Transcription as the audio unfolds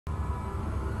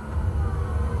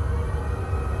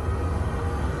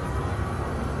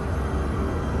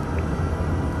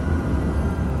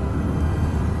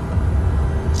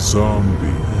Zombie.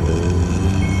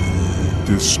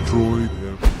 Destroyed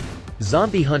every...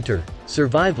 Zombie Hunter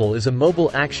Survival is a mobile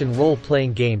action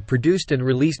role-playing game produced and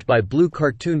released by Blue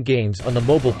Cartoon Games on the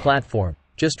mobile platform,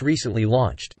 just recently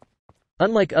launched.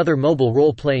 Unlike other mobile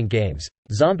role-playing games,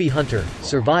 Zombie Hunter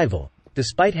Survival,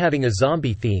 despite having a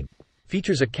zombie theme,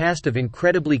 features a cast of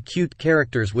incredibly cute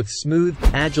characters with smooth,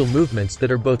 agile movements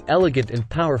that are both elegant and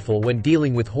powerful when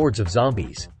dealing with hordes of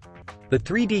zombies. The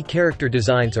 3D character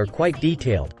designs are quite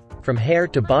detailed, from hair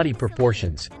to body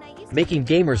proportions, making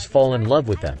gamers fall in love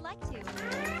with them.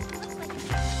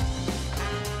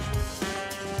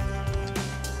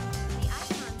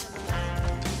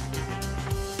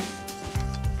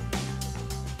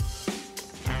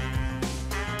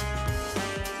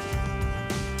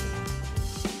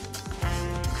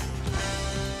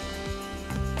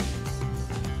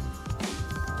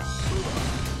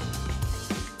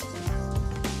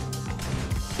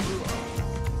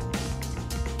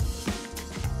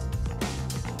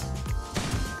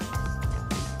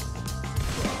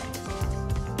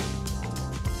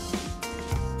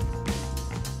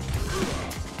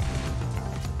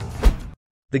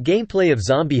 The gameplay of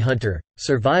Zombie Hunter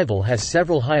Survival has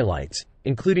several highlights,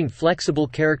 including flexible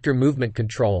character movement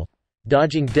control,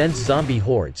 dodging dense zombie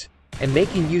hordes, and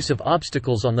making use of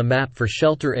obstacles on the map for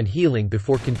shelter and healing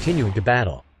before continuing to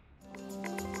battle.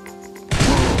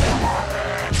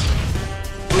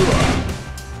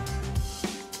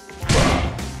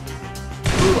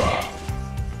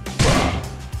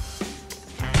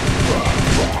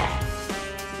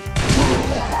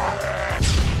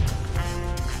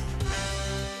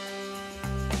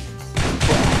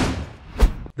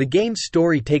 The game's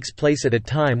story takes place at a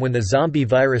time when the zombie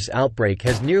virus outbreak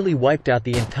has nearly wiped out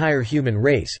the entire human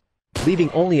race,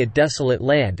 leaving only a desolate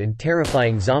land and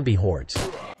terrifying zombie hordes.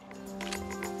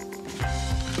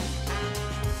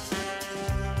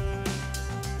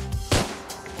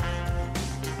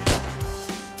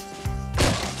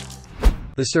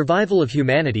 The survival of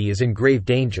humanity is in grave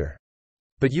danger.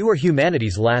 But you are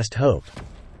humanity's last hope.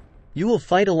 You will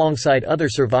fight alongside other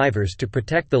survivors to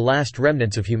protect the last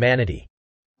remnants of humanity.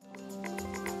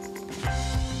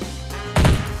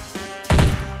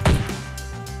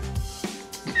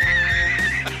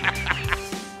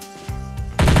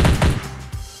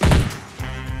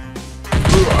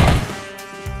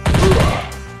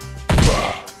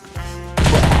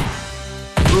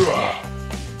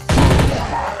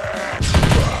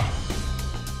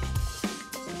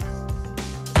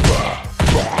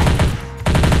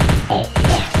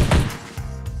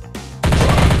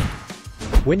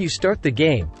 When you start the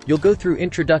game, you'll go through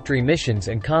introductory missions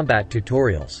and combat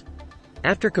tutorials.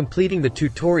 After completing the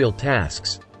tutorial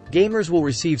tasks, gamers will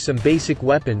receive some basic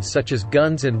weapons such as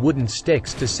guns and wooden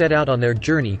sticks to set out on their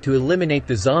journey to eliminate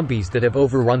the zombies that have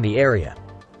overrun the area.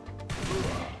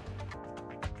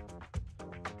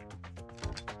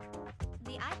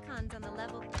 The icons on the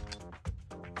level.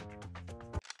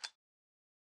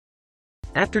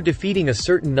 After defeating a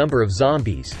certain number of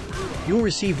zombies, you'll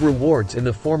receive rewards in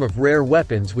the form of rare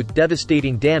weapons with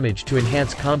devastating damage to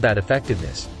enhance combat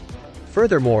effectiveness.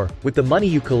 Furthermore, with the money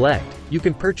you collect, you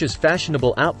can purchase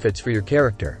fashionable outfits for your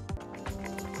character.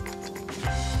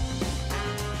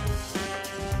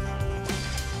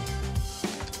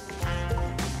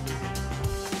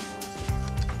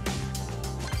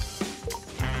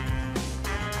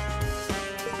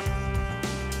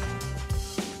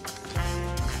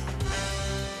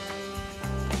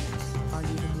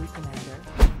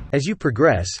 As you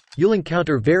progress, you'll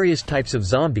encounter various types of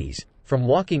zombies, from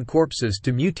walking corpses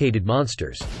to mutated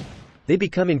monsters. They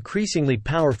become increasingly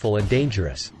powerful and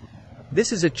dangerous.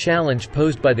 This is a challenge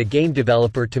posed by the game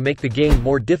developer to make the game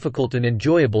more difficult and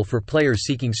enjoyable for players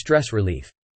seeking stress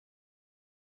relief.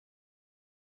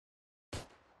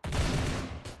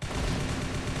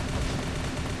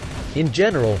 In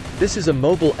general, this is a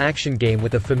mobile action game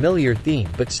with a familiar theme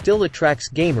but still attracts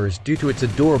gamers due to its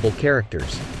adorable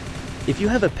characters. If you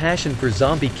have a passion for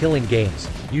zombie killing games,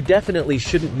 you definitely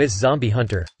shouldn't miss Zombie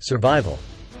Hunter Survival.